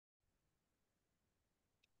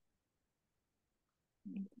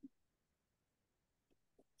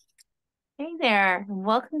Hey there,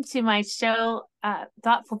 welcome to my show,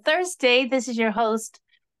 Thoughtful Thursday. This is your host,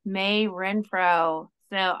 Mae Renfroe.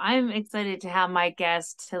 So I'm excited to have my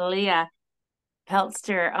guest, Taleah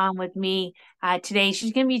Peltezer, on with me today.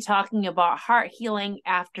 She's going to be talking about heart healing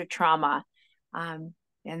after trauma. Um,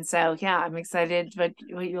 and so, I'm excited what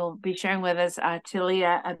you'll be sharing with us,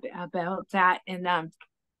 Taleah, about that.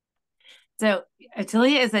 So,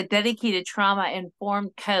 Taleah is a dedicated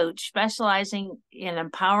trauma-informed coach specializing in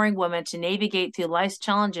empowering women to navigate through life's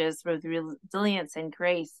challenges with resilience and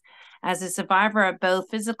grace. As a survivor of both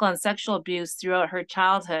physical and sexual abuse throughout her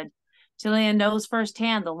childhood, Taleah knows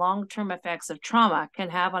firsthand the long-term effects of trauma can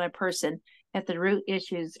have on a person if the root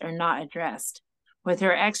issues are not addressed. With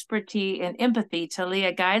her expertise and empathy,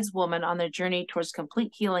 Taleah guides women on their journey towards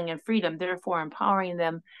complete healing and freedom, therefore empowering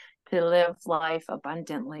them to live life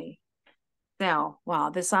abundantly. Now,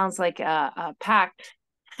 wow, this sounds like a packed,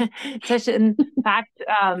 such an packed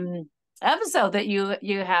episode that you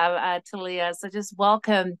have, Taleah. So just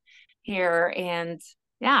welcome here, and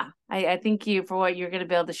I thank you for what you're going to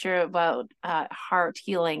be able to share about heart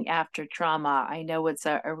healing after trauma. I know it's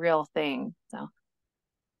a real thing. So,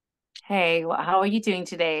 hey, how are you doing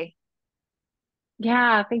today?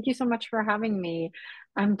 Yeah, thank you so much for having me.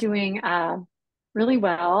 I'm doing really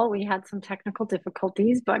well. We had some technical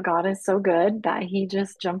difficulties, but God is so good that He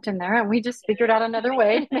just jumped in there and we just figured out another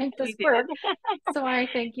way to make We this did. work. So I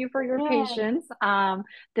thank you for your Yeah. patience.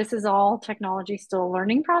 This is all technology, still a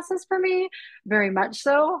learning process for me, very much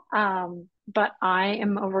so. But I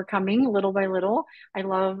am overcoming little by little. I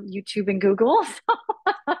love YouTube and Google,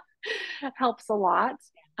 so it helps a lot.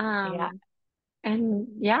 Yeah. Um, and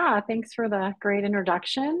yeah, thanks for the great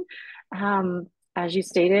introduction. Um, as you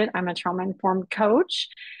stated, I'm a trauma informed coach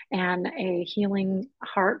and a healing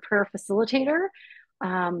heart prayer facilitator.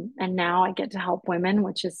 And now I get to help women,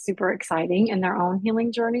 which is super exciting in their own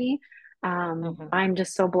healing journey. Mhm. I'm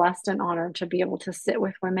just so blessed and honored to be able to sit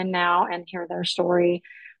with women now and hear their story,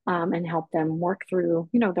 and help them work through,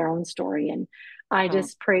 their own story. And I Mhm.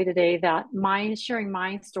 just pray today that my sharing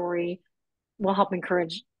my story will help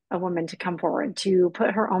encourage a woman to come forward, to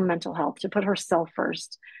put her own mental health, to put herself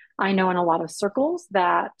first. I know in a lot of circles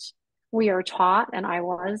that we are taught, and I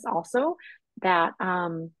was also, that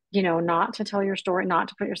not to tell your story, not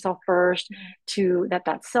to put yourself first, to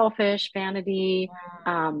that's selfish, vanity,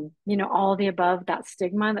 all the above, that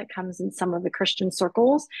stigma that comes in some of the Christian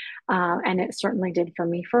circles. And it certainly did for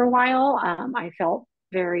me for a while. I felt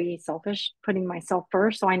very selfish putting myself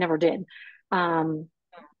first, so I never did. Um,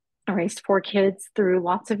 I raised four kids through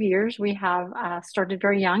lots of years. We have started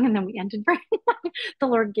very young and then we ended very young. The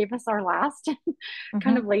Lord gave us our last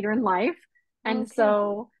kind Mhm. of later in life. And Okay.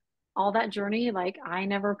 so all that journey, like I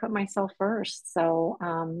never put myself first. So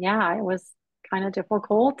yeah, it was kind of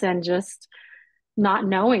difficult and just not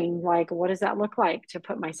knowing like what does that look like to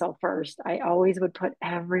put myself first. I always would put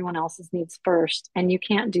everyone else's needs first. And you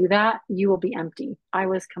can't do that. You will be empty. I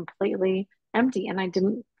was completely empty and I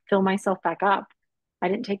didn't fill myself back up. I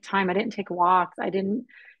didn't take time. I didn't take walks. I didn't,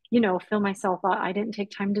 fill myself up. I didn't take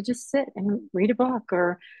time to just sit and read a book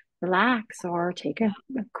or relax or take a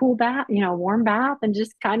cool bath, warm bath and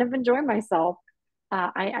just kind of enjoy myself.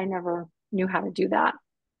 I never knew how to do that.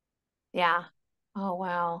 Yeah. Oh,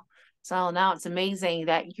 wow. So now it's amazing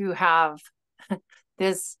that you have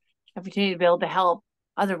this opportunity to be able to help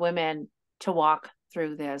other women to walk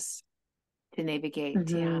through this, to navigate.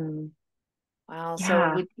 Yeah. Hmm. Wow. So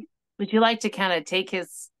Yeah. would you like to kind of take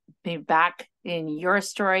his me back in your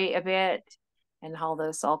story a bit and how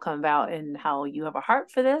this all come about and how you have a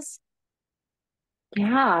heart for this?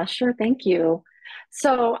 Yeah, sure. Thank you.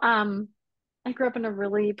 So, I grew up in a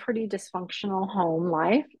really pretty dysfunctional home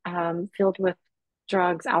life, filled with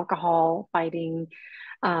drugs, alcohol, fighting,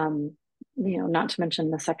 um, not to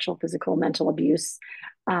mention the sexual, physical, mental abuse.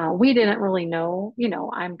 We didn't really know,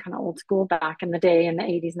 I'm kind of old school back in the day in the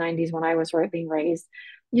 80s, 90s when I was being raised.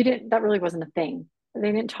 That really wasn't a thing.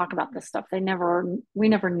 They didn't talk about this stuff. We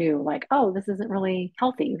never knew like, oh, this isn't really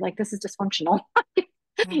healthy. Like this is dysfunctional.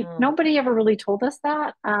 Mm, Nobody ever really told us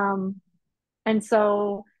that. And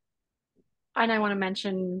so, and I want to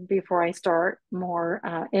mention before I start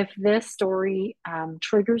more, if this story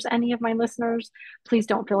triggers any of my listeners, please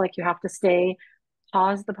don't feel like you have to stay.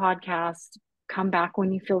 Pause the podcast, come back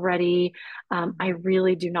when you feel ready. I mhm,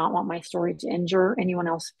 really do not want my story to injure anyone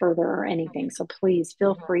else further or anything. So please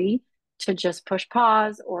feel mhm, free to just push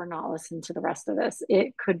pause or not listen to the rest of this.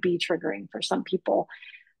 It could be triggering for some people.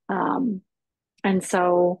 Um, and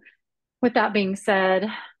so, with that being said,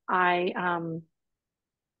 I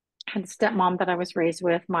had a stepmom that I was raised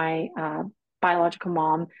with. My biological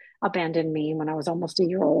mom abandoned me when I was almost a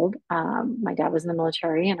year old. My dad was in the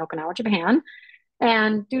military in Okinawa, Japan.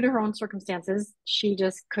 And due to her own circumstances, she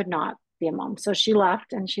just could not be a mom. So she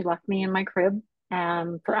left and she left me in my crib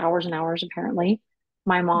for hours and hours, apparently.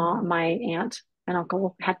 My Mhm. mom, my aunt and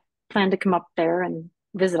uncle had planned to come up there and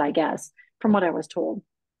visit, I guess, from what I was told.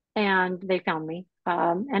 And they found me.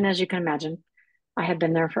 And as you can imagine, I had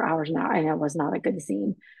been there for hours now and it was not a good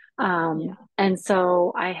scene. Yeah. And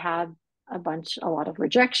so I had a lot of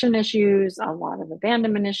rejection issues, a lot of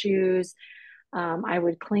abandonment issues. I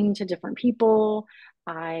would cling to different people.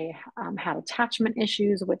 I had attachment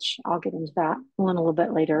issues, which I'll get into that a little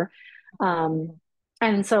bit later. Um, Mhm.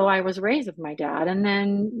 and so I was raised with my dad. And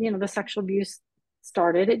then, the sexual abuse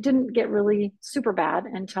started. It didn't get really super bad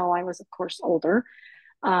until I was, of course, older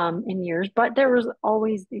in years, but there was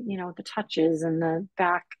always, the touches and the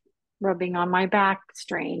back rubbing on my back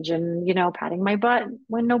strange and, patting my butt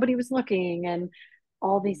when nobody was looking and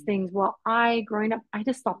all these Mhm. things. Well, growing up, I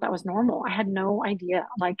just thought that was normal. I had no idea.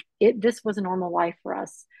 Like this was a normal life for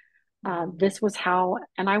us. Mhm. This was how,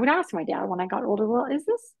 and I would ask my dad when I got older, well, is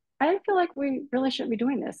this, I feel like we really shouldn't be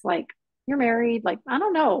doing this. Like, you're married, like, I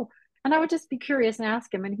don't know. And I would just be curious and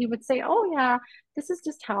ask him, and he would say, oh, yeah, this is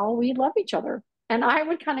just how we love each other. And I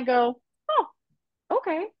would kind of go, oh,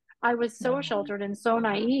 okay. I was so Mhm. sheltered and so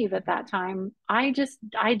naive at that time. I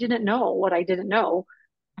didn't know what I didn't know.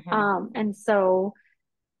 Mhm. And so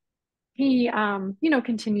he,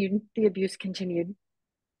 continued, the abuse continued,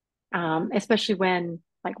 especially when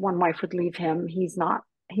like one wife would leave him. He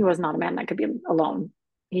was not a man that could be alone.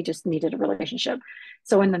 He just needed a relationship.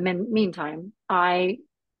 So in the meantime, I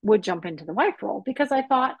would jump into the wife role because I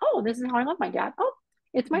thought, oh, this is how I love my dad. Oh,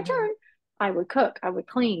 it's my turn. Mhm. I would cook, I would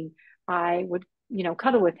clean, I would,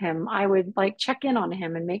 cuddle with him. I would like check in on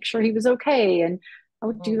him and make sure he was okay. And I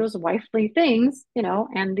would do Mhm. those wifely things,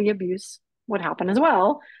 and the abuse would happen as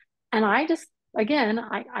well. And I just, again,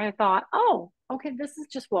 I thought, oh, okay, this is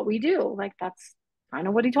just what we do. Like, that's kind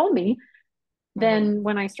of what he told me. Mhm. Then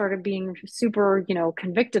when I started being super,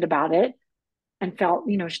 convicted about it and felt,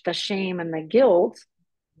 the shame and the guilt,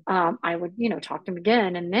 I would, talk to him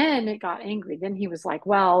again. And then it got angry. Then he was like,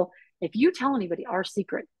 well, if you tell anybody our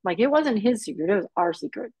secret, like it wasn't his secret, it was our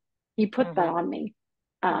secret. He put that Mhm. on me.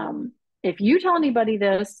 Mhm. If you tell anybody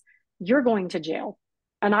this, you're going to jail.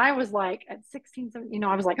 And I was like, at 16, 17,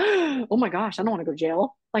 I was like, oh my gosh, I don't want to go to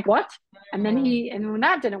jail. Like, what? Mhm. And when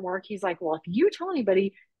that didn't work, he's like, well, if you tell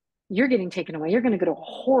anybody, you're getting taken away. You're going to go to a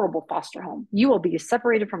horrible foster home. You will be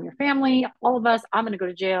separated from your family, all of us. I'm going to go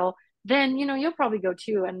to jail. Then, you'll probably go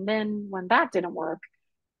too. And then when that didn't work,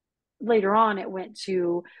 later on, it went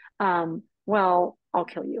to, well, I'll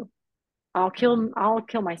kill you. Mhm. I'll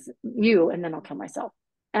kill you and then I'll kill myself.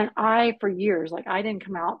 And for years, like I didn't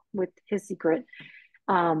come out with his secret,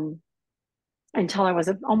 um, until I was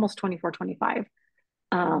almost 24, 25.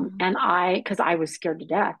 Mhm. And because I was scared to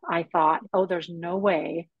death, I thought, oh, there's Mhm.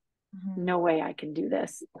 no way I can do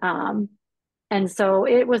this. And so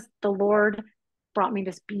it was the Lord brought me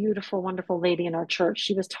this beautiful, wonderful lady in our church.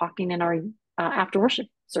 She was talking in our after worship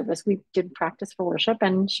service. We did practice for worship,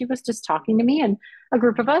 and she was just talking to me and a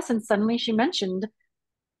group of us. And suddenly she mentioned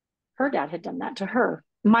her dad had done that to her.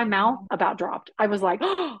 My mouth Mhm. about dropped. I was like,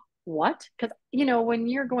 oh, what? Because when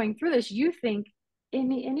you're going through this, you think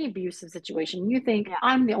any abusive situation, you think Yeah.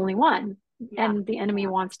 I'm the only one, Yeah. and the enemy Yeah.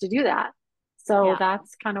 wants to do that. So Yeah.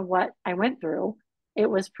 that's kind of what I went through. It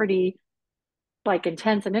was pretty like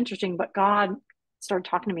intense and interesting, but God started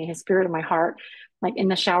talking to me, his spirit in my heart, like in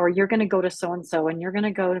the shower, you're going to go to so and so, and you're going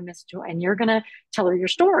to go to Miss Joy, and you're going to tell her your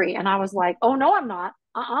story. And I was like, oh, no, I'm not.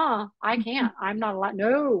 I can't. I'm not allowed.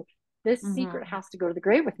 No, this secret Mhm. has to go to the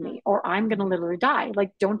grave with me, or I'm going to Mhm. literally die.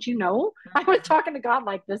 Like, don't you know? I was Mhm. talking to God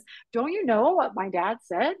like this. Don't you know what my dad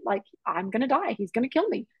said? Like, I'm going to die. He's going to kill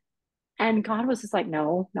me. And God was just like,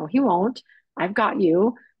 no, no, he won't. I've got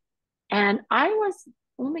you. And I was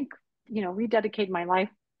only, rededicated my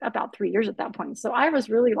life about 3 years at that point. So I was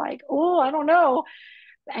really like, oh, I don't know.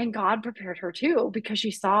 And God prepared her too, because she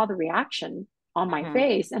saw the reaction on my Mhm.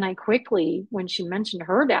 face. And I quickly, when she mentioned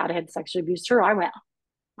her dad had sexually abused her,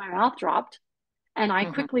 my mouth dropped. And I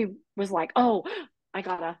Mhm. quickly was like, oh, I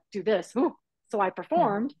gotta do this. Ooh. So I Mhm.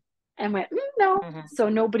 performed and went, no. Mhm. So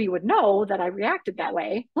nobody would know that I reacted Yeah. that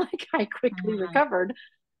way. Like I quickly Mhm. recovered.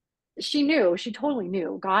 She knew, she totally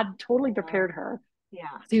knew. God totally prepared her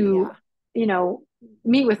Yeah. to, Yeah. you know,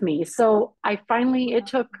 meet with me. So it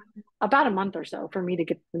took about a month or so for me to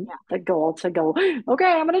get Yeah. the goal to go, okay,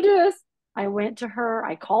 I'm going to do this. I went to her,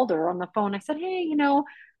 I called her on the phone. I said, hey,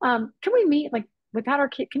 can we meet like without our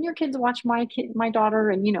kid? Can your kids watch my daughter?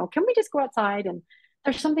 And, can we just go outside? And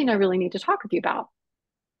there's something I really need to talk with you about.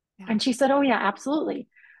 Yeah. And she said, oh yeah, absolutely.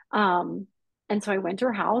 Um, and so I went to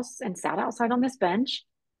her house and sat outside on this bench.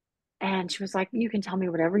 And she was like, you can tell me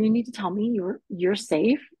whatever you need to tell me. You're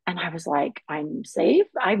safe. And I was like, I'm safe.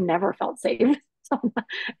 I've never felt safe.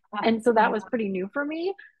 And so that Yeah. was pretty new for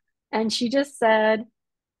me. And she just said,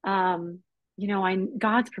 um,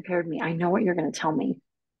 God's prepared me. I know what you're going to tell me,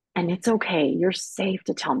 and it's okay. You're safe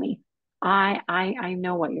to tell me. I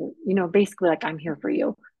know what basically like I'm here for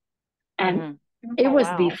you. And Hmm. it Oh, was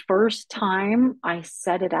the wow. first time I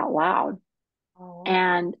said it out loud, Oh,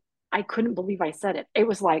 and I couldn't believe I said it. It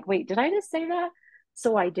was like, wait, did I just say that?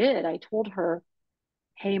 So I did. I told her,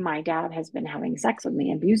 hey, my dad has been having sex with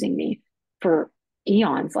me, abusing me for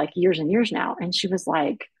eons, like years and years now. And she was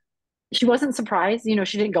like, she wasn't surprised.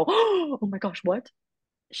 She didn't go, oh my gosh, what?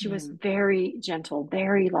 She was mm, very gentle,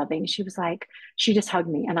 very loving. She was like, she just hugged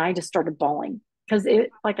me and I just started bawling because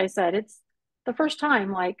like I said, it's the first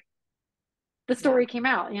time like the yeah. story came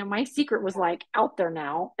out. My secret was like out there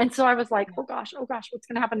now. And so I was like, Yeah. oh gosh, what's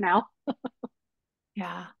going to happen now?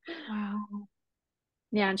 Yeah. Wow.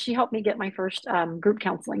 Yeah, and she helped me get my first group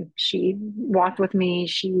counseling. She Yeah. walked with me.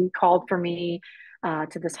 She called for me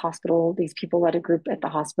to this hospital. These people led a group at the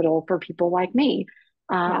hospital for people like me,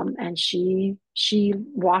 Yeah. and she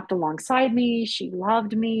walked alongside me. She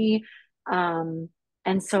loved me, um,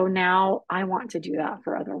 and so now I want to do that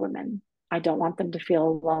for other women. I don't want them to feel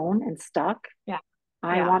alone and stuck. Yeah.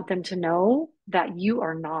 I Yeah. want them to know that you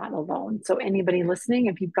are not alone. So, anybody listening,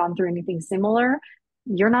 if you've gone through anything similar,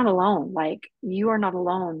 you're not alone. Like, you are not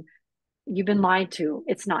alone. You've been lied to.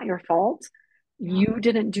 It's not your fault. Yeah. You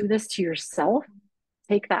didn't do this to yourself.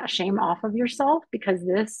 Take that shame off of yourself because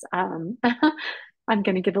this, I'm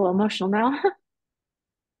going to get a little emotional now.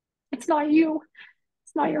 It's not you.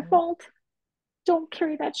 It's not your Hmm. fault. Don't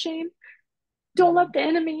carry that shame. Don't let Hmm. the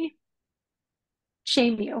enemy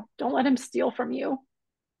shame you. Don't let him steal from you.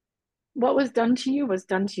 What was done to you was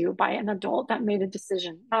done to you by an adult that made a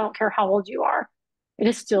decision. I don't care how old you are. It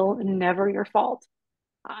is still never your fault.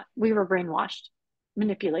 We were brainwashed,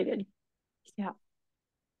 manipulated. Yeah.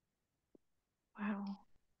 Wow.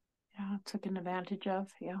 Yeah. Taken advantage of.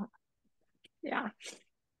 Yeah. Yeah.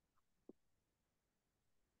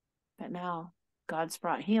 But now God's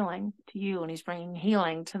brought healing to you and he's bringing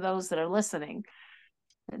healing to those that are listening.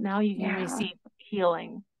 That now you can Yeah. receive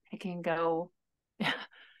healing. It can go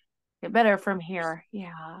get better from here.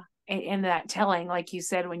 Yeah. And that telling, like you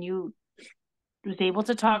said, when you was able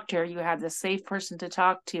to talk to her, you had this safe person to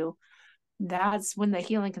talk to. That's when the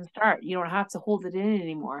healing can start. You don't have to hold it in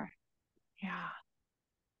anymore. Yeah.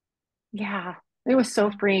 Yeah. It was so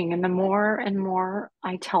freeing. And the more and more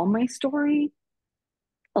I tell my story,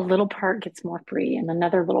 a little part gets more free, and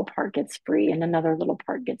another little part gets free, and another little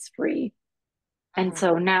part gets free. And Mhm.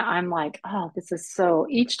 so now I'm like, oh, this is so,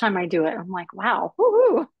 each time I do it, I'm like, wow,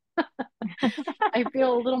 woohoo. I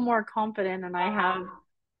feel a little more confident and I have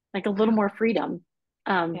like a little Wow. more freedom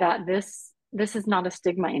Yeah. that this is not a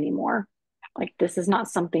stigma anymore. Like this is not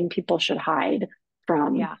something people should hide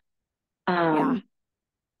from. Yeah. Yeah. Um,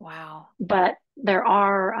 Wow. but there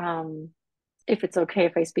are, if it's okay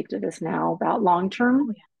if I speak to this now about Oh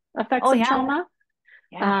long-term yeah. effects Oh of yeah. trauma.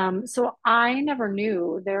 Yeah. So I never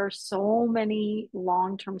knew there are so many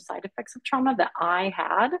long-term side effects of trauma that I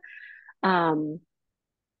had. Um,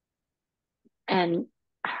 and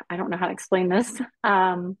I don't know how to explain this.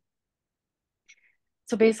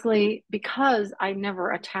 So basically, because I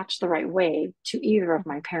never attached the right way to either of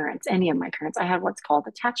my parents, any of my parents, I had what's called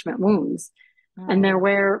attachment wounds. And they're Mm.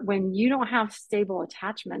 where when you don't have stable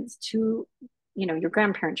attachments to, your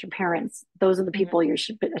grandparents, your parents, those are the Mhm. people you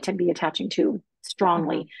should be attaching to Mhm.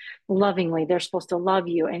 strongly, lovingly. They're supposed to love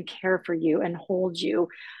you and care for you and hold you.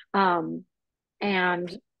 Um,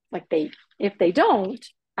 and like if they don't,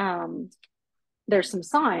 um, there's some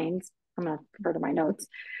signs. I'm going to refer to my notes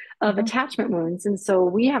of Mhm. attachment wounds. And so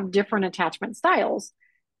we have different attachment styles.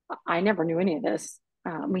 I never knew any of this.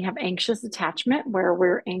 We have anxious attachment where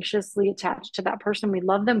we're anxiously attached to that person. We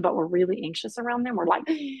love them, but we're really anxious around them. We're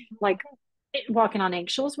like walking on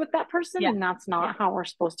eggshells with that person, Yeah. and that's Yeah. not how we're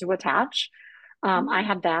supposed to attach. I Mhm.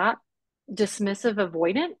 had that dismissive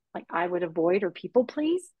avoidant, like I would avoid or people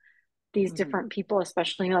please these Mhm. different people,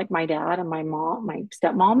 especially like my dad and my mom, my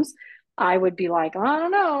stepmoms. I would be like, oh, I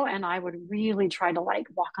don't know. And I would really try to like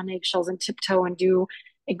walk on eggshells and tiptoe and do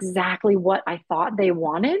exactly what I thought they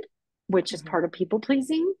wanted, which is Mhm. part of people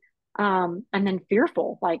pleasing. And then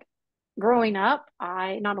fearful. Like growing up,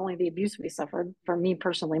 I not only the abuse we suffered, for me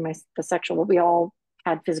personally, the sexual, but we all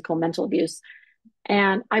had physical, mental abuse.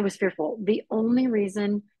 And I was fearful. The only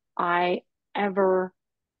reason I ever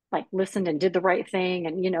like listened and did the right thing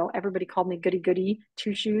and everybody called me goody goody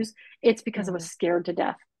two shoes, it's because I was Mhm. scared to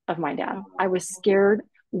death of my dad. I was scared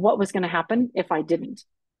what was going to happen if I didn't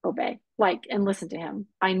obey, like, and listen to him.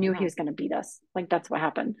 I knew he Mhm. was going to beat us. Like, that's what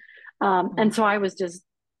happened. And Mhm. so I was just,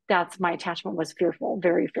 that's my attachment was fearful,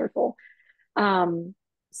 very fearful. Um,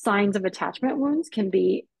 Signs of attachment wounds can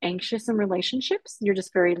be anxious in relationships. You're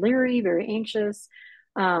just very leery, very anxious,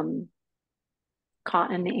 um,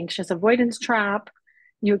 caught in the anxious avoidance trap.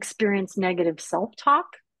 You experience negative self-talk.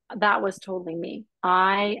 That was totally me.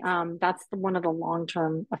 That's one of the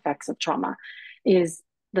long-term effects of trauma is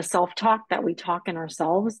the self-talk that we talk in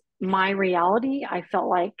ourselves. My reality, I felt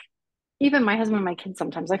like even my husband and my kids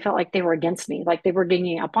sometimes, I felt like they were against me, like they were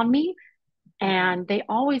ganging up on me. Mhm. And they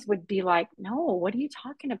always would be like, no, what are you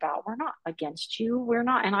talking about? We're not against you. We're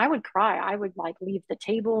not. And I would cry. I would like leave the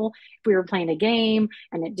table if we were playing a game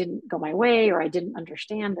and it didn't go my way or I didn't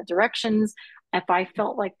understand the directions. If I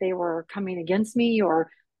felt like they were coming against me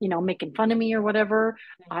or, making fun of me or whatever,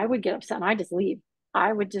 I would get upset and I just leave.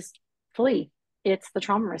 I would just flee. It's the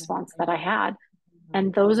trauma response that I had.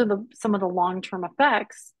 And those are some of the long-term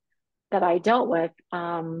effects that I dealt with.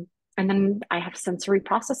 And then I have sensory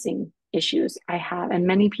processing issues. I have, and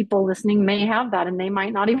many people listening may have that, and they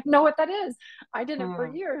might not even know what that is. I did it for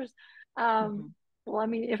Mhm. years. Mhm. Well, I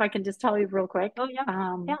mean, if I can just tell you real quick. Oh yeah.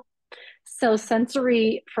 Yeah. So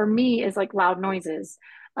sensory for me is like loud noises.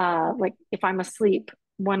 Like if I'm asleep,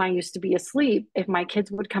 when I used to be asleep, if my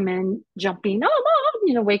kids would come in jumping, oh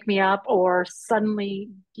mom, wake me up, or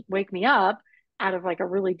suddenly wake me up out of like a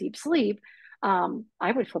really deep sleep,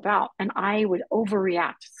 I would flip out and I would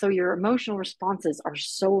overreact. So your emotional responses are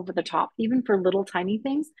so over the top, even for little tiny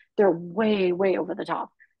things, they're way, way over the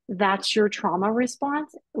top. That's your trauma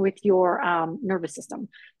response with your nervous system.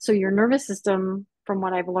 So your nervous system, from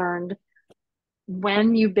what I've learned,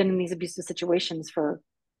 when you've been in these abusive situations for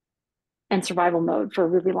and survival mode for a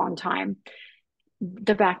really long time,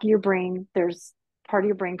 the back of your brain, there's part of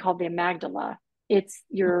your brain called the amygdala. It's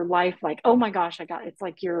your life, like, oh my gosh, it's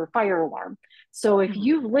like your fire alarm. So if Mhm.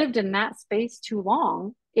 you've lived in that space too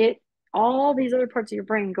long, all these other parts of your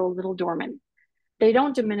brain go a little dormant. They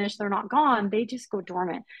don't diminish, they're not gone, they just go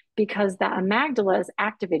dormant because that amygdala is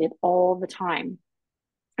activated all the time.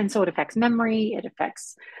 And so it affects memory, it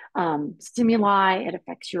affects stimuli, it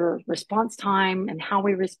affects your response time and how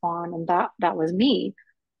we respond. And that was me.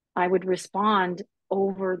 I would respond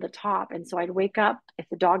over the top. And so I'd wake up if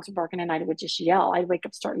the dogs were barking and I would just yell. I'd wake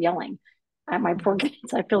up, start yelling at my poor Mhm.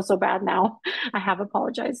 kids. I feel so bad now. I have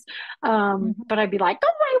apologized. Mhm. But I'd be like, "Go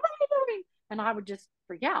away, what are you doing?" And I would just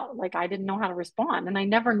freak out. Like I didn't know how to respond. And I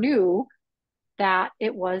never knew that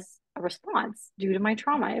it was a response due to my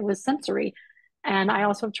trauma. It was sensory. And I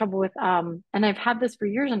also have trouble with and I've had this for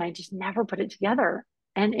years and I just never put it together.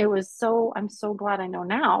 And I'm so glad I know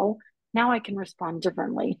now. Now I can respond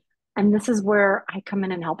differently. And this is where I come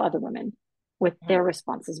in and help other women with their Mhm.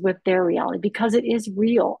 responses, with their reality, because it is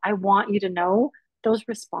real. I want you to know those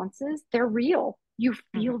responses, they're real. You Mhm.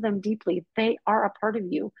 feel them deeply. They are a part of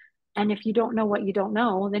you. And if you don't know what you don't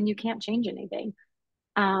know, then you can't change anything.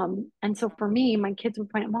 And so for me, my kids would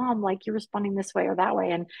point at mom, like you're responding this way or that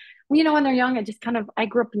way. And when they're young, I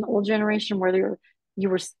grew up in the old generation where you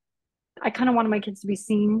were, I kind of wanted my kids to be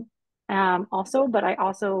seen, also, but I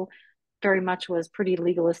also very much was pretty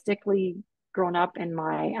legalistically grown up in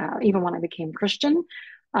even when I became Christian,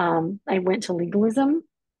 I went to legalism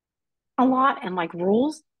a lot and like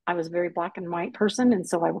rules. I was a very black and white person. And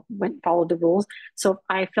so I went followed the rules. So if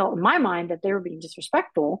I felt in my mind that they were being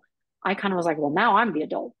disrespectful, I kind of was like, well, now I'm the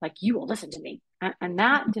adult. Like you will listen to me. And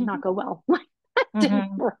that did not go well. Like that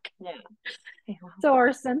didn't Mhm. work. Yeah. Yeah. So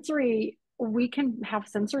we can have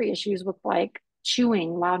sensory issues with like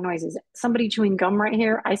chewing, loud noises. Somebody chewing gum right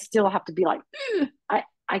here, I still have to be like,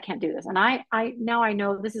 I can't do this. And I now I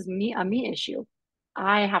know this is a me issue.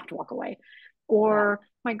 I have to walk away. Yeah. Or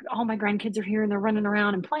all my grandkids are here and they're running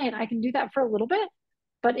around and playing. I can do that for a little bit.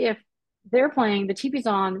 But if they're playing, the TV's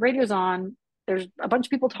on, the radio's on, there's a bunch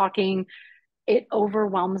of people talking, it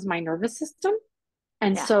overwhelms my nervous system.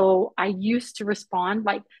 And Yeah. so I used to respond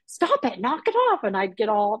like, stop it, knock it off. And I'd get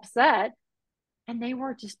all upset. And they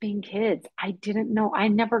were just being kids. I didn't know. I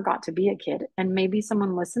never got to be a kid. And maybe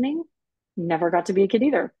someone listening never got to be a kid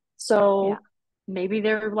either. Yeah. So maybe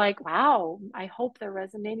they're like, wow, I hope they're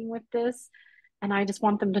resonating with this. And I just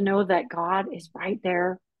want them to know that God is right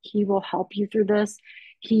there. He will help you through this.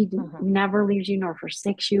 He Mhm. never leaves you nor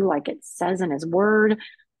forsakes you, like it says in his word.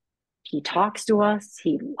 He talks to us,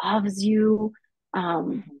 he loves you.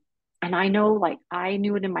 Um, Mhm. and I know, like, I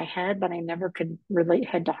knew it in my head, but I never could relate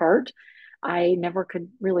head to heart. I never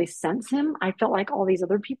could really sense him. I felt like all these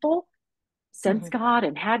other people sensed Mhm. God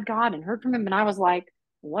and had God and heard from him. And I was like,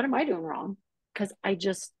 what am I doing wrong? Because I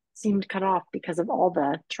just seemed cut off because of all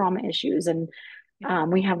the trauma issues. And Yeah.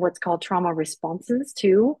 we have what's called trauma responses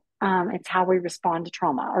too. It's how we respond to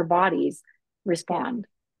trauma. Our bodies Yeah. respond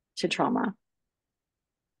to trauma.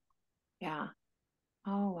 Yeah.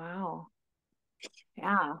 Oh, wow.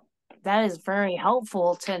 Yeah. That is very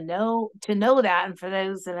helpful to know that, and for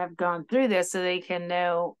those that have gone through this so they can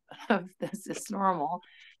know if this is normal,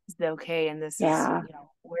 it's okay, and this is, Yeah.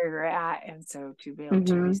 where you're at, and so to be able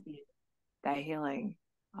to Hmm. receive that healing.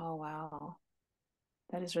 Oh, wow.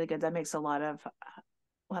 That is really good. That makes a lot of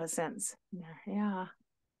sense. Yeah. Yeah.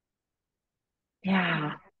 Yeah.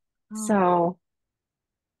 Yeah. Oh. So,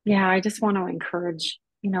 yeah, I just want to encourage,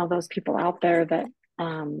 those people out there that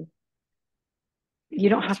um, you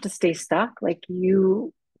don't have to stay stuck. Like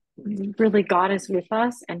you really, God is with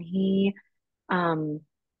us, and um,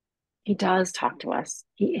 He does talk to us.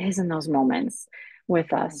 He is in those moments with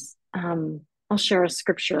Mhm. us. I'll share a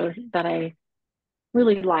scripture that I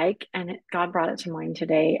really like, and God brought it to mind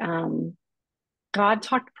today. God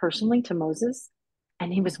talked personally to Moses,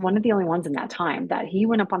 and he was one Mhm. of the only ones in that time that he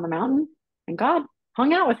went up on the mountain and God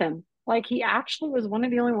hung out with him. Like he actually was one of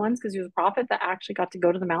the only ones because he was a prophet that actually got to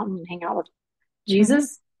go to the mountain and hang out with Mhm.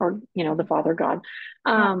 Jesus or, the Father God.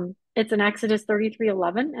 Yeah. It's in Exodus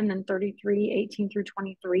 33:11 and then 33:18 through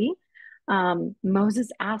 23.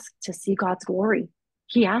 Moses asked to see God's glory.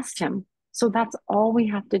 He asked him. So that's all we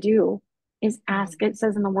have to do is ask. Mhm. It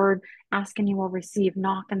says in the word, ask and you will receive,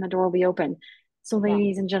 knock and the door will be open. So, Yeah.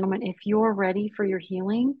 ladies and gentlemen, if you're ready for your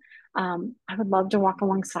healing, I would love to walk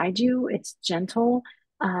alongside you. It's gentle.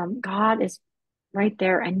 God is right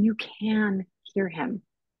there and you can hear him.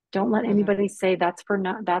 Don't let Mhm. anybody say that's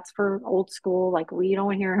for old school, like we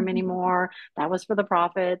don't hear him anymore. That was for the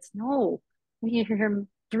prophets. No, we hear him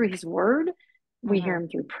through his word. We hear Mhm. him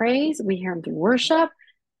through praise. We hear him through worship.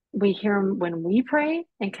 We hear him when we pray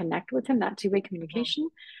and connect with him, that two-way Mhm. communication.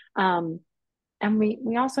 Um, and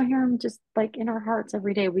we also hear him just like in our hearts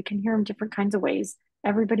every day. We can hear him different kinds of ways.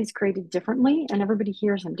 Everybody's created differently and everybody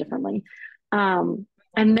hears him differently.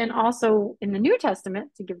 And then also in the New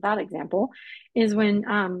Testament, to give that example, is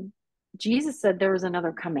when Jesus said there was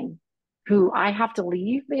another coming who I have to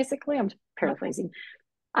leave, basically. I'm Mhm. paraphrasing.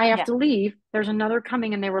 I have Yeah. to leave. There's another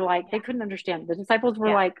coming. And they were like, Yeah. they couldn't understand. The disciples were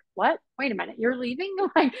Yeah. like, what? Wait a minute. You're leaving?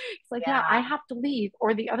 Like, it's like, yeah, I Yeah. have to leave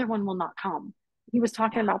or the other one will not come. He was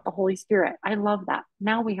talking Yeah. about the Holy Spirit. I love that.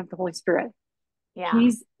 Now we have the Holy Spirit. Yeah.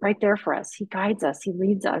 He's right there for us. He guides us. He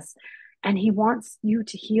leads us and he wants you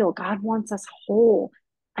to heal. God wants us whole.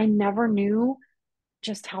 I never knew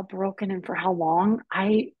just how broken and for how long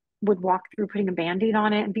I would walk through putting a band-aid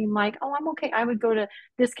on it and being like, oh, I'm okay. I would go to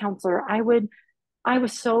this counselor. I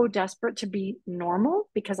was so desperate to be normal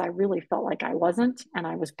because I really felt like I wasn't and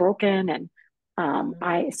I was broken and Mhm.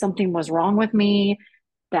 I something was wrong with me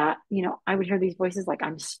that, I would hear these voices like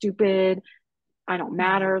I'm stupid, I don't Mhm.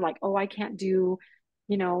 matter, like, oh, I can't do,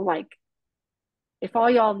 like if all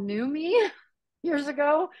y'all knew me years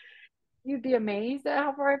ago, you'd be amazed at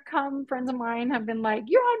how far I've come. Friends of mine have been like,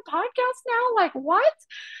 you're on podcast now? Like, what?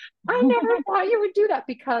 I never thought you would do that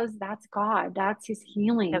because that's God. That's his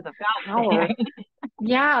healing Because of God. power.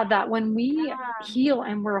 Yeah, that when we Yeah. heal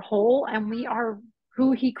and we're whole and we are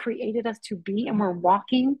who he created us to be and we're Mhm.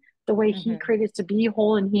 walking the way he Mhm. created us to be,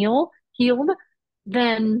 whole and healed,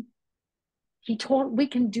 then he told we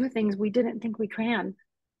can do things we didn't think we can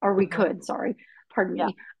or we Mhm. could, sorry, pardon Yeah.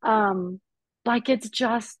 me. Like it's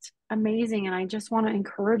just amazing and I just want to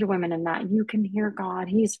encourage women in that you can hear God.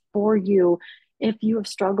 He's for you. If you have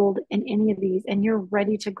struggled in any of these and you're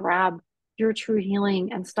ready to grab your true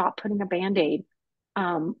healing and stop putting a band-aid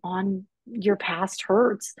on your past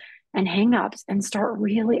hurts and hangups and start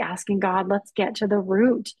really asking God, let's get to the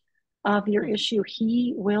root of your Mhm. issue.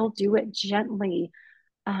 He will do it gently.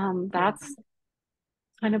 That's Mhm.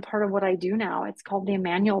 kind of part of what I do now. It's called the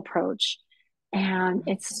Emmanuel approach. And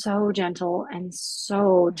it's so gentle and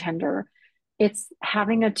so Mhm. tender. It's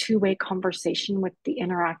having a two-way conversation with the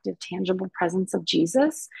interactive, tangible presence of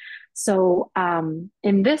Jesus. So,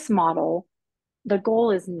 in this model, the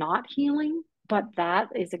goal is not healing, but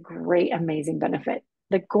that is a great, amazing benefit.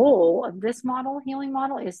 The goal of this model, healing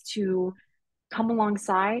model, is to come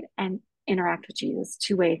alongside and interact with Jesus,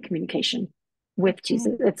 two-way communication with Okay.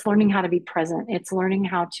 Jesus. It's learning how to be present. It's learning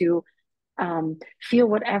how to feel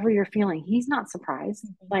whatever you're feeling. He's not surprised.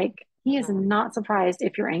 Mhm. Like he is Mhm. not surprised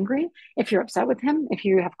if you're angry, if you're upset with him, if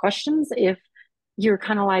you have questions, if you're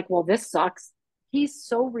kind of like, well, this sucks. He's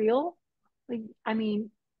so real. Like, I mean,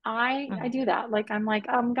 I Mhm. do that. Like I'm like,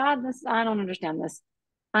 God, this I don't understand this.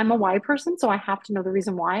 I'm a why person, so I have to know the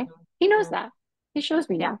reason why. He knows Mhm. that. He shows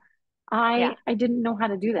me Yeah. now. Yeah. I didn't know how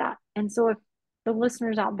to do that. And so if the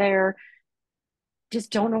listeners out there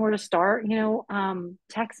just don't know where to start,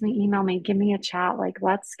 text me, email me, give me a chat. Like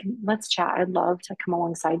let's chat. I'd love to come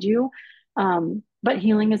alongside you. But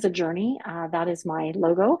healing is a journey. That is my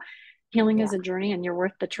logo. Healing Yeah. is a journey, and you're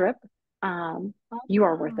worth the trip. You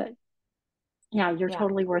are worth Oh, it. Yeah, you're yeah.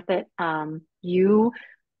 totally worth it.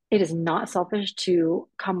 It is not selfish to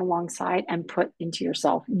come alongside and put into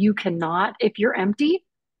yourself. You cannot, if you're empty,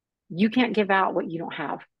 you can't give out what you don't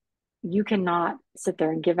have. You cannot sit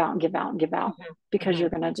there and give out and give out and give out Mhm, because you're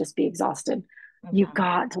mhm, going to just be exhausted. You've mhm,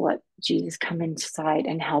 got to let Jesus come inside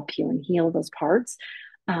and help you and heal those parts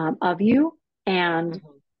of you. And,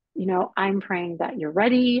 mhm, I'm praying that you're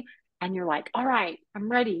ready and you're like, all right, I'm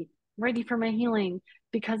ready for my healing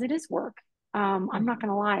because it is work. I'm not mhm, going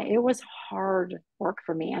to lie, it was hard work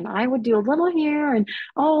for me. And I would do a little here and,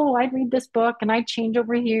 oh, I'd read this book and I'd change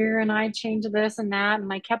over here and I'd change this and that.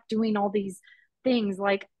 And I kept doing all these things.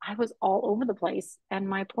 Like I was all over the place. And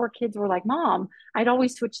my poor kids were like, Mom, I'd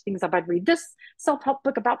always switch things up. I'd read this self-help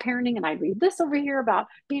book about parenting and I'd read this over here about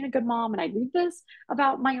being a good mom and I'd read this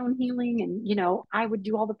about my own healing. And, I would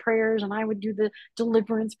do all the prayers and I would do the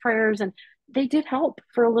deliverance prayers. And they did help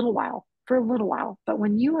for a little while, for a little while. But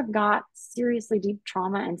when you have got seriously deep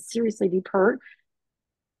trauma and seriously deep hurt,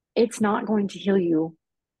 it's not going to heal you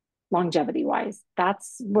longevity wise.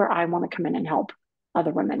 That's where I want to come in and help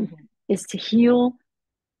other women mhm, is to heal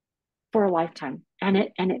for a lifetime. And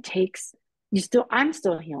it takes I'm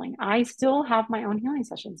still healing. I still have my own healing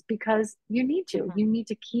sessions because you need to. mhm, You need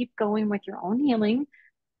to keep going with your own healing.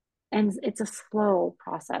 And it's a slow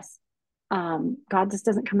process. God just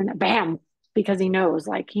doesn't come in and bam, because he knows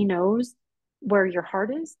where your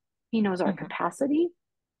heart is. He knows our mhm, capacity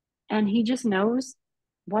and he just knows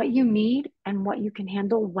what you need and what you can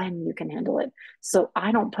handle when you can handle it. So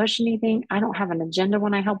I don't push anything. I don't have an agenda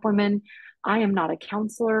when I help women. I am not a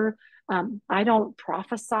counselor. I don't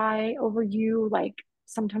prophesy over you. Like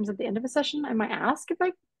sometimes at the end of a session, I might ask if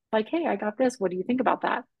like, hey, I got this. What do you think about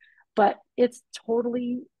that? But it's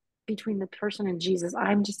totally between the person and Jesus.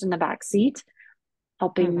 I'm just in the back seat mhm,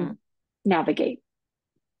 helping navigate.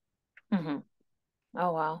 mhm.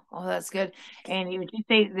 Oh, wow. Oh, that's good. And would you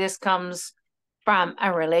say this comes from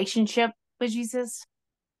a relationship with Jesus? Is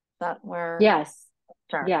that where Yes, it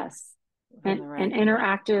started yes. from And the an right?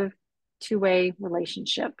 interactive two-way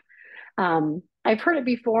relationship. I've heard it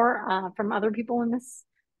before from other people in this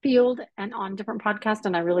field and on different podcasts,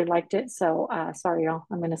 and I really liked it. So sorry, y'all,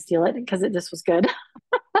 I'm going to steal it because it just was good.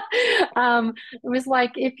 It was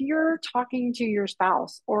like if you're talking to your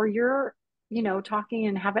spouse or you're, talking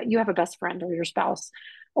and you have a best friend or your spouse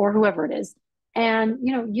or whoever it is, and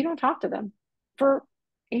you don't talk to them for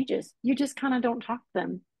ages. You just kind of don't talk to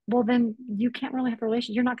them. Well, then you can't really have a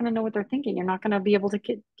relation. You're not going to know what they're thinking. You're not going to be able to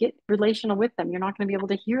get relational with them. You're not going to be able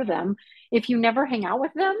to hear them if you never hang out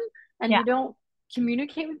with them and Yeah. you don't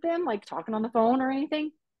communicate with them, like talking on the phone or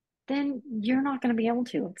anything, then you're not going to be able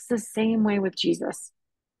to. It's the same way with Jesus.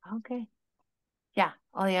 Okay. Yeah.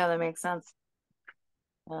 Oh, yeah, that makes sense.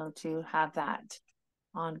 To have that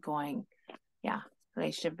ongoing, yeah,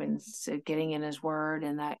 relationship and so getting in his word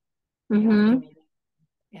and that, the Mm-hmm. community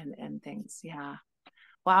and things. Yeah.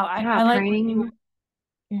 Wow. Yeah, I like what you,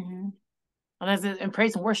 praying. mhm. And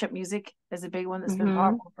praise and worship music is a big one that's been Mm-hmm.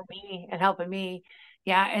 powerful for me and helping me.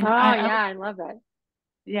 Yeah. And Oh, yeah, I love it.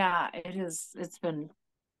 yeah, it is. It's been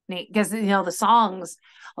neat because the songs,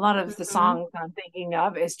 a lot of the Mm-hmm. songs I'm thinking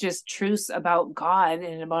of is just truths about God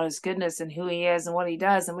and about His goodness and who He is and what He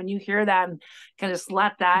does. And when you hear that and kind of just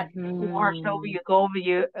let that wash over Mm-hmm. you, go over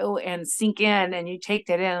you, and sink in, and you take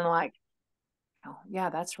that in, and like, oh yeah,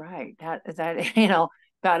 that's right. That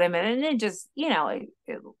about Him, and it just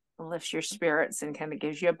it lifts your spirits and kind of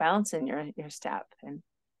gives you a bounce in your step and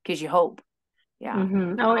gives you hope. Yeah.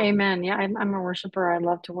 Mm-hmm. Oh, amen. Yeah, I'm a worshiper. I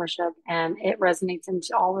love to worship, and it resonates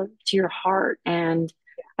into to your heart. And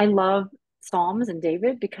I love Psalms and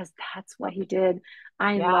David because that's what he did.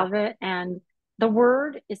 I Yeah. love it. And the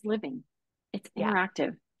word is living, it's Yeah.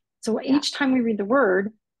 interactive. So Yeah. each time we read the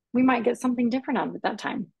word, we might get something different out of it that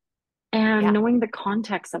time. And Yeah. knowing the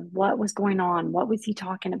context of what was going on, what was he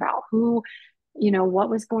talking about, who, what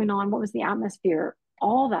was going on, what was the atmosphere,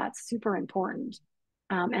 all that's super important.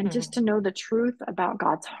 And just Hmm. to know the truth about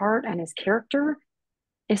God's heart and his character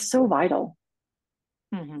is so vital.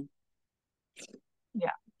 Hmm. Yeah.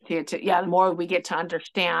 Yeah, the more we get to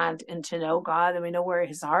understand and to know God, and we know where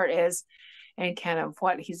His heart is and kind of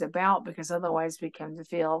what He's about, because otherwise we come to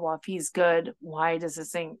feel, well, if He's good, why does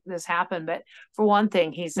this happen? But for one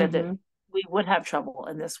thing, He said that Mm-hmm. we would have trouble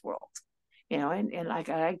in this world. and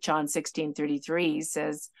like John 16:33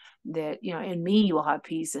 says that, in me you will have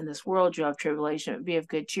peace, in this world you have tribulation, be of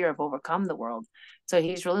good cheer, I've overcome the world. So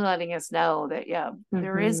he's really letting us know that, yeah,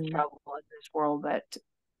 there is Mm-hmm. trouble in this world, but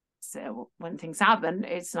so when things happen,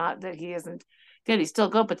 it's not that he isn't good. He's still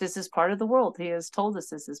good, but this is part of the world. He has told us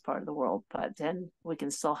this is part of the world, but then we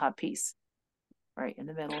can still have peace right in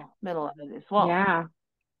the middle of it as well. Yeah.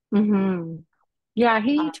 Mm-hmm. Yeah, Uh,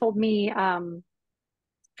 he told me,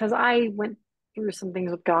 because I went through some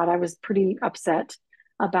things with God. I was pretty upset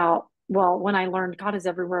about, well, when I learned God is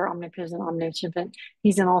everywhere, omnipresent, omniscient,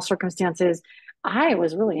 He's in all circumstances. I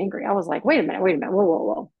was really angry. I was like, wait a minute, whoa, whoa,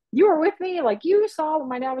 whoa. You were with me, like you saw what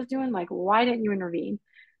my dad was doing. Like, why didn't you intervene?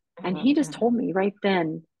 And he just mhm, told me right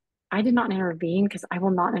then, I did not intervene because I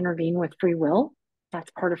will not intervene with free will.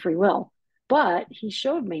 That's part of free will. But he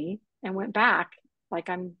showed me and went back, like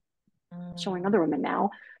I'm showing mhm, other women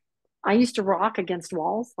now. I used to rock against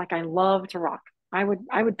walls. Like I love to rock. I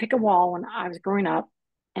would pick a wall when I was growing up,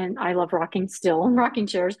 and I love rocking still and rocking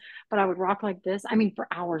chairs, but I would rock like this. I mean, for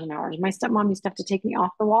hours and hours. My stepmom used to have to take me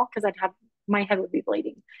off the wall because I'd have my head would be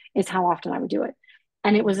bleeding, is how often I would do it.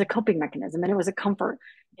 And it was a coping mechanism and it was a comfort.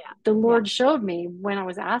 yeah, The yeah, Lord showed me when I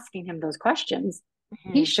was asking him those questions,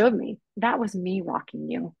 he mhm, showed me that was me rocking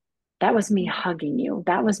you. That was me hugging you.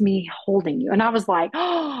 That was me holding you. And I was like,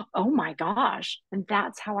 oh my gosh. And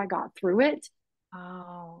that's how I got through it.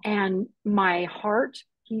 oh, And my heart,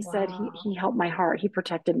 he said he wow, helped my heart. He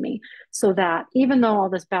protected me so that even though all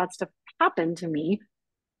this bad stuff happened to me,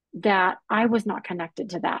 that I was not connected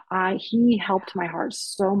to that. He helped my heart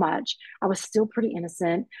so much. I was still pretty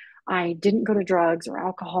innocent. I didn't go to drugs or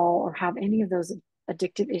alcohol or have any of those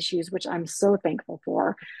addictive issues, which I'm so thankful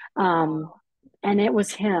for. Um, wow, and it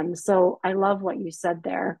was him. So I love what you said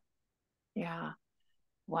there. yeah,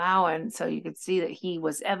 wow. And so you could see that he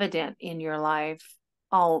was evident in your life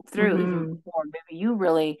all through, even Hmm. before maybe you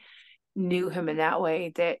really knew him in that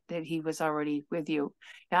way, that he was already with you.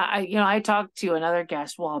 Yeah, I talked to another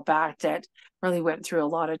guest a while back that really went through a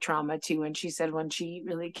lot of trauma too, and she said when she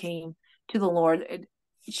really came to the Lord,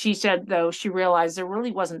 she said though she realized there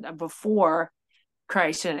really wasn't a before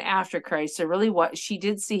Christ and an after Christ. There really was. She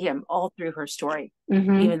did see him all through her story,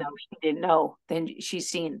 Hmm. even though she didn't know. Then she's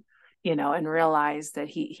seen, and realized that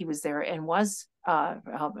he was there and was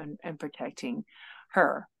helping and protecting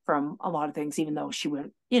her from a lot of things, even though she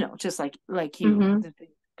went, just like you, Hmm. the thing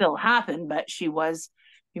still happened, but she was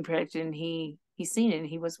being protected, and he's seen it, and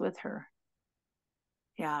he was with her.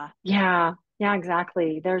 Yeah. Yeah. Yeah,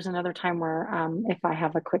 exactly. There's another time where, if I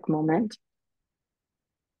have a quick moment.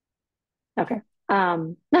 Okay.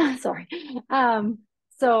 Sorry. Um,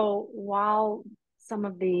 so while some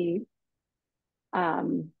of the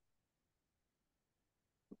um,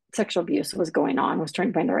 sexual abuse was going on, I was trying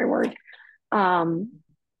to find the right word. Um,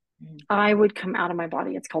 Mhm. I would come out of my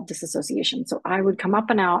body. It's called disassociation. So I would come up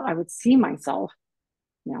and out. I would see myself,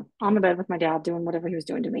 on the bed with my dad doing whatever he was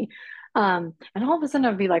doing to me. And all of a sudden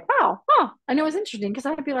I'd be like, wow, huh. And it was interesting because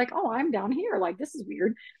I'd be like, oh, I'm down here. Like, this is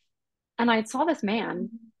weird. And I saw this man,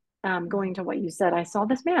 going to what you said, I saw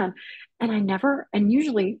this man and and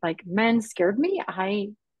usually like men scared me. I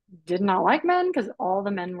did not like men because all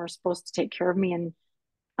the men were supposed to take care of me and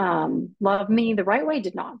Mhm. love me the right way.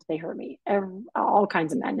 Did not. They hurt me. All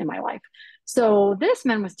kinds of men in my life. So this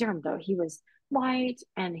man was different though. He was white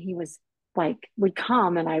and he was like, would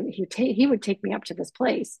come and he would take me up to this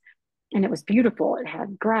place and it was beautiful. It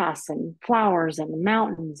had grass and flowers and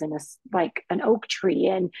mountains and like an oak tree,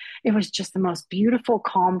 and it was just the most beautiful,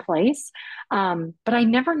 calm place. But I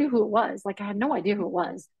never knew who it was. Like I had no idea who it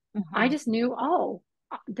was. I Mhm. just knew, oh,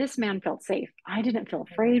 this man felt safe. I didn't feel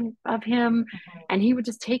afraid of him, Mhm. and he would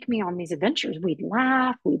just take me on these adventures. We'd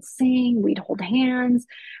laugh, we'd sing, we'd hold hands.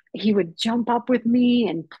 He would jump up with me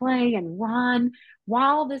and play and run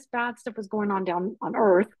while this bad stuff was going on down on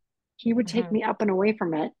earth. He would take Mhm. me up and away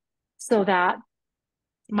from it so that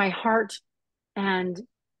my heart and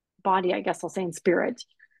body, I guess I'll say, in spirit,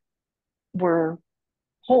 were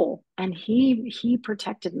whole. And he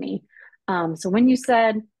protected me. So when you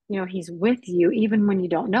said, he's with you even when you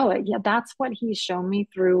don't know it, yeah, that's what he's shown me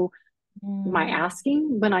through my Mhm.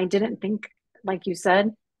 asking when I didn't think, like you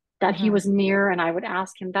said, that he Mhm. was near and I would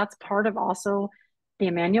ask him. That's part of also the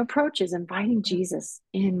Emmanuel approach, is inviting Jesus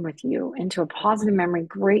in with you into a positive Mhm. memory,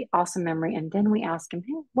 great, awesome memory. And then we ask him,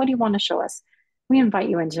 hey, what do you want to show us? We invite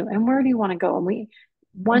you into, and where do you want to go? And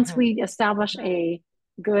once Mhm. we establish a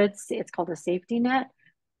good, it's called a safety net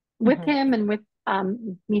with Mhm. him and with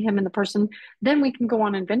me, him, and the person, then we can go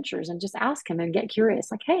on adventures and just ask him and get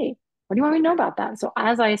curious. Like, hey, what do you want me to know about that? So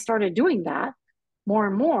as I started doing that more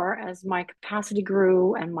and more, as my capacity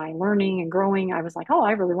grew and my learning and growing, I was like, oh,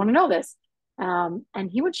 I really want to know this. And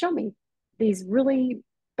he would show me these really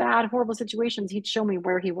bad, horrible situations. He'd show me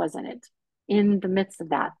where he was in it, in the midst of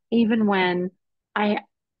that. Even when I,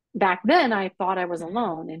 back then, I thought I was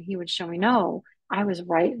alone, and he would show me, no, I was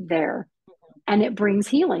right there. And it brings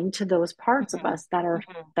healing to those parts of Mhm. us that are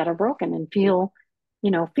Mhm. broken and feel,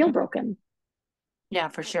 feel Mhm. broken. Yeah,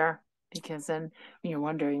 for sure. Because then when you're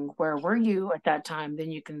wondering where were you at that time,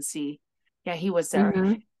 then you can see, yeah, he was there.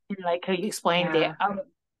 Hmm. And like how you explained the Yeah.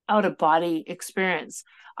 out of body experience.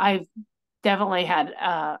 I've definitely had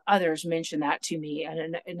others mention that to me,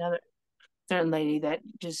 and another certain lady that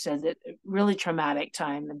just said that really traumatic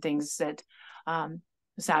time and things that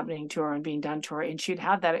was happening to her and being done to her, and she'd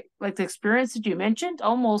have that like the experience that you mentioned,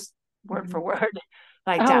 almost word for Hmm. word,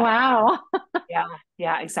 like Oh, that. wow. Yeah,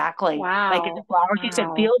 yeah, exactly. Like in the Wow. flowers, you said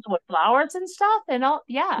Wow. fields with flowers and stuff, and all.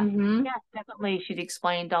 Yeah, Hmm. yeah, definitely. She'd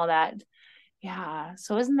explained all that. Yeah.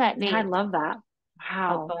 So isn't that Yeah, I neat love that.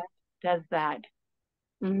 how Wow. God does that?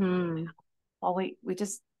 Hmm. Well,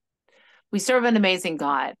 we serve an amazing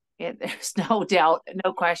God. There's no doubt,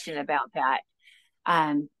 no question about that.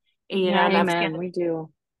 Um, and, Yeah, and that's amen. gonna, We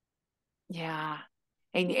do. yeah,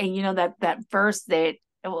 and that verse that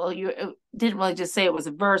well, you didn't really just say it was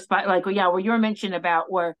a verse, but like, well, yeah, where you were mentioning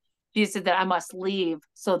about where Jesus said that I must leave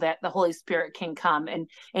so that the Holy Spirit can come,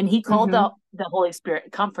 and he called Hmm. the Holy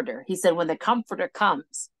Spirit Comforter. He said when the Comforter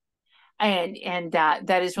comes, and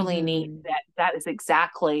that is really neat. Hmm. That is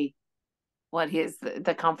exactly what he is,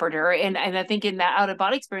 the comforter. And I think in that out of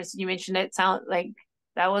body experience you mentioned, it sound like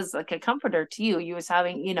that was like a comforter to you. You was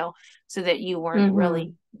having, so that you weren't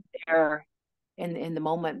really Hmm. there in the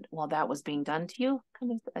moment while that was being done to you.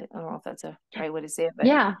 Kind of, I don't know if that's a right way to say it, but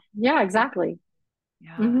Yeah. Yeah, yeah, exactly.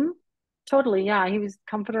 yeah. Hmm. Totally. Yeah. He was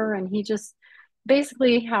comforter, and he just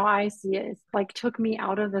basically, how I see it, is like took me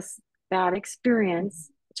out of this bad experience,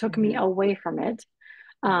 took me Mm-hmm. away from it,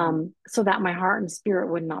 Mm-hmm. so that my heart and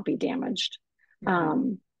spirit would not be damaged. Mm-hmm.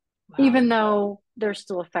 Um, Wow. Even though there's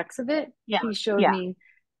still effects of it, Yeah. he showed Yeah. me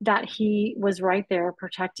that he was right there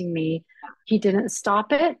protecting me. He didn't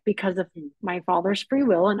stop it because of my father's free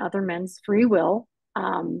will and other men's free will.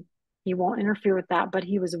 Um, he won't interfere with that, but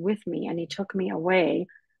he was with me and he took me away.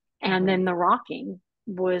 And Mm-hmm. then the rocking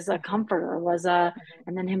was a Mm-hmm. comforter, Mm-hmm.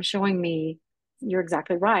 and then him showing me, you're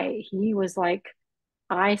exactly right. He was like,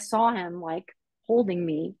 I saw him like holding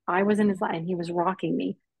me. I was in his lap and he was rocking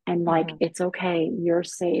me and like, Mm-hmm. it's okay. You're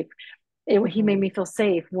safe. He made Mm-hmm. me feel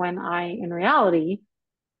safe when in reality,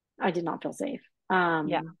 I did not feel safe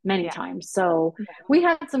Yeah. many Yeah. times. So Yeah. we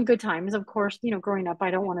had some good times. Of course, growing up,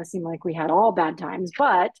 I don't want to seem like we had all bad times,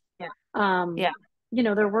 but Yeah. um, Yeah.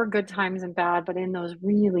 there were good times and bad, but in those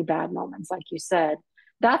really bad moments, like you said,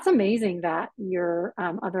 that's amazing that your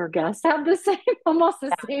other guests have the same, almost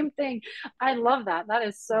the same thing. I love that. That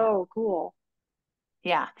is Yeah. so cool.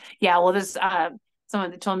 Yeah. Yeah. Well, this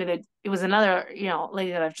someone that told me that it was another,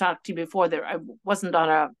 lady that I've talked to before that I wasn't on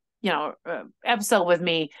a, episode with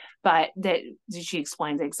me, but that she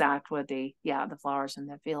explains exact what the flowers in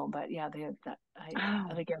the field. But yeah, that Oh,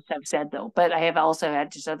 other guests have said though. But I have also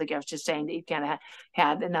had just other guests just saying that you kind of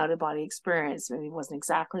had an out of body experience. Maybe it wasn't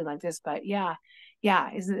exactly like this, but yeah, yeah.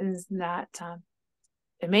 Isn't that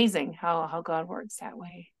amazing how God works that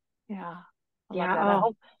way? Yeah, I love yeah. that. I Oh,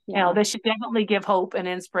 hope yeah. this should definitely give hope and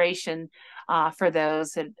inspiration for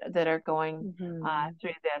those that are going Hmm.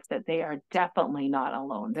 through this. That they are definitely not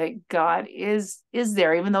alone. That God is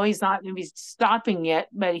there, even though He's not maybe stopping it,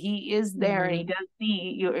 but He is there and He Hmm. does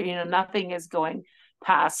see you. Nothing is going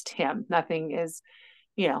past Him. Nothing is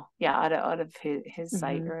yeah, out of his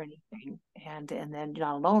sight Hmm. or anything. And then you're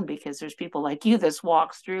not alone because there's people like you that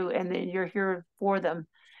walks through and then you're here for them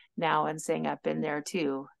now and saying, I've been there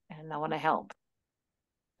too, and I want to help.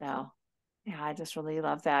 So yeah, I just really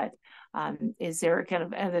love that. Is there kind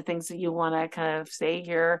of other things that you want to kind of say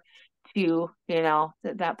here to,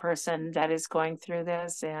 that person that is going through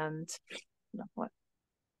this and what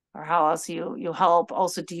or how else you help?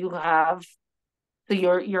 Also, do you have so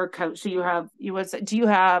your coach, so you was do you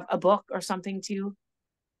have a book or something too?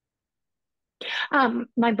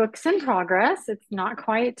 My book's in progress. It's not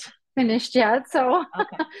quite finished yet. So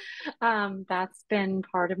Okay. that's been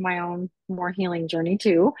part of my own more healing journey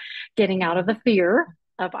too, getting out of Mhm. the fear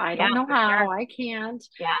of I Yeah, don't know for sure. how, I can't.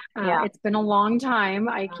 Yeah, yeah. It's been a long time.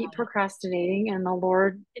 I keep Uh, procrastinating, and the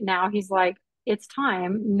Lord now He's like, it's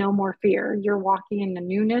time. No more fear. You're walking in the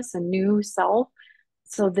newness, a new self.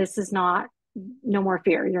 So this is not, no more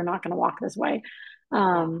fear. You're not going to walk this way.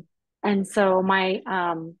 yeah. Um, and so my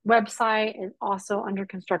website is also under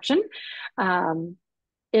construction. Um,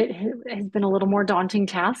 it has been a little more daunting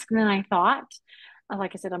task than I thought.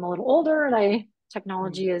 Like I said, I'm a little older, and Mhm.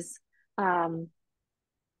 technology is um,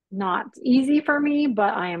 not easy for me,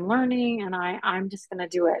 but I am learning and I'm just going to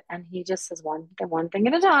do it. And he just says one thing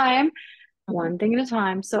at a time, Mhm. one thing at a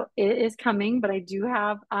time. So it is coming, but I do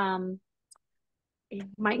have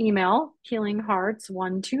my email,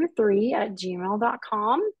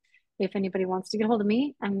 healinghearts123@gmail.com, if anybody wants to get a hold of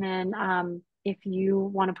me. And then if you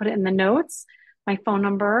want to put it in the notes, my phone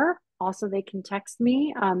number, also they can text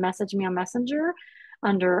me, message me on Messenger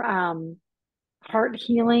under heart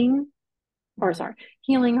healing, or Mhm. sorry,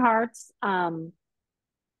 healing hearts. Taleah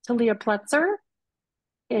Pletzer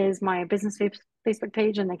is my business Facebook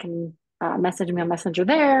page, and they can message me on Messenger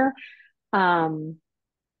there. Um,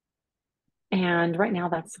 and right now,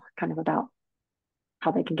 that's kind of about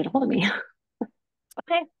how they can get a hold of me.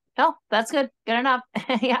 Okay. Oh, that's good. Good enough.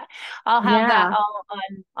 Yeah. I'll have that Yeah, all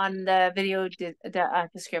on the video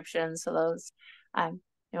description. So those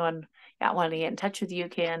anyone want to get in touch with you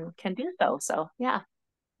can do so. So yeah,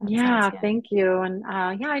 that sounds yeah, good. thank you. And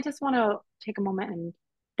yeah, I just want to take a moment and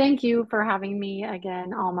thank you for having me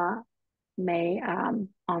again, Alma May,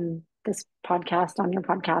 on this podcast, on your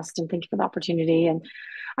podcast, and thank you for the opportunity. And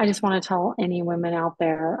I just want to tell any women out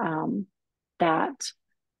there that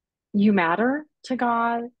you matter to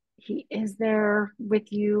God. He is there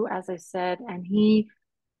with you, as I said, and He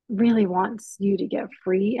really wants you to get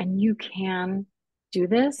free, and you can do Yeah.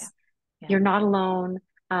 this. Yeah. You're not alone.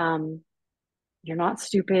 Um, you're not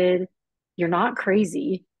stupid. You're not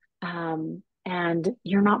crazy. And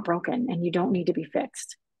you're not broken, and you don't need to be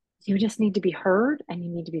fixed. You just need to be heard and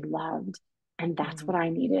you need to be loved. And that's Mhm. what I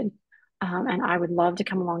needed. And I would love to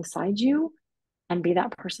come alongside you and be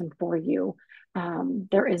that person for you.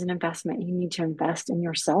 There is an investment. You need to invest in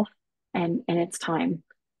yourself, and it's time.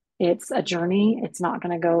 It's a journey. It's not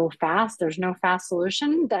going to go fast. There's no fast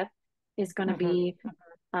solution that is going to Mhm. be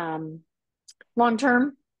um, long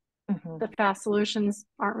term. Mhm. The fast solutions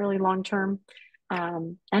aren't really long term.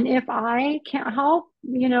 And if I can't help,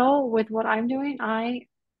 with what I'm doing, I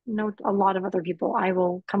know a lot of other people. I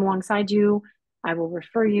will come alongside you. I will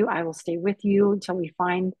refer you. I will stay with you until we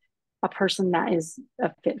find a person that is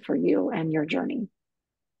a fit for you and your journey.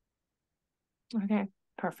 Okay.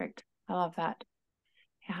 Perfect. I love that.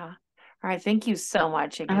 Yeah. All right. Thank you so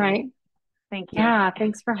much All again. right. Thank you. Yeah. Yeah.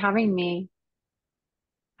 Thanks for having me.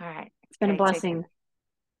 All right. It's been a Okay. Take care. blessing.